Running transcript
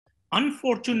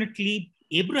Unfortunately,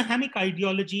 Abrahamic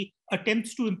ideology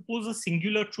attempts to impose a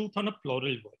singular truth on a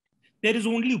plural world. There is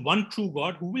only one true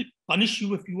God who will punish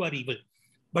you if you are evil.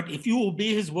 But if you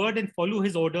obey his word and follow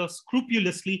his orders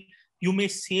scrupulously, you may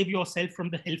save yourself from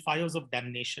the hellfires of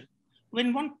damnation.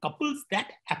 When one couples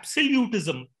that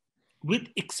absolutism with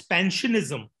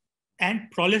expansionism and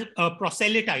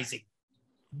proselytizing,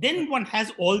 then one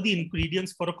has all the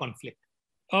ingredients for a conflict.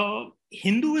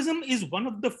 Hinduism is one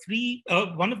of the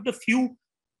few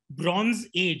Bronze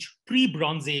Age,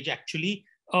 pre-Bronze Age actually,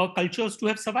 cultures to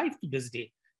have survived to this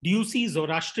day. Do you see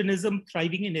Zoroastrianism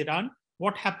thriving in Iran?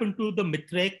 What happened to the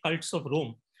Mithraic cults of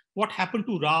Rome? What happened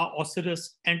to Ra,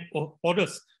 Osiris, and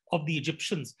Horus of the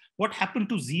Egyptians? What happened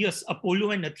to Zeus,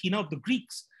 Apollo, and Athena of the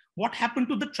Greeks? What happened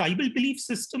to the tribal belief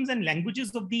systems and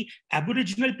languages of the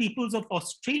Aboriginal peoples of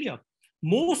Australia?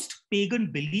 Most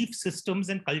pagan belief systems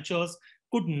and cultures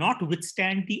could not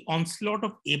withstand the onslaught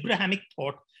of Abrahamic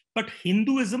thought, but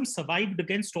Hinduism survived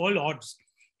against all odds.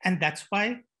 And that's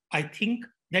why I think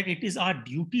that it is our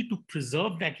duty to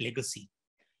preserve that legacy.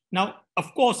 Now,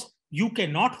 of course, you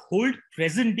cannot hold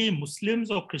present-day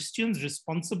Muslims or Christians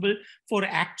responsible for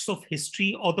acts of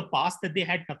history or the past that they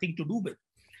had nothing to do with.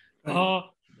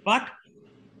 But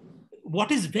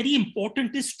what is very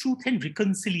important is truth and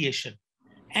reconciliation.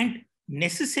 And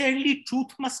necessarily,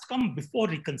 truth must come before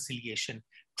reconciliation.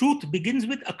 Truth begins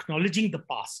with acknowledging the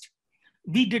past.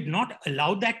 We did not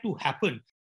allow that to happen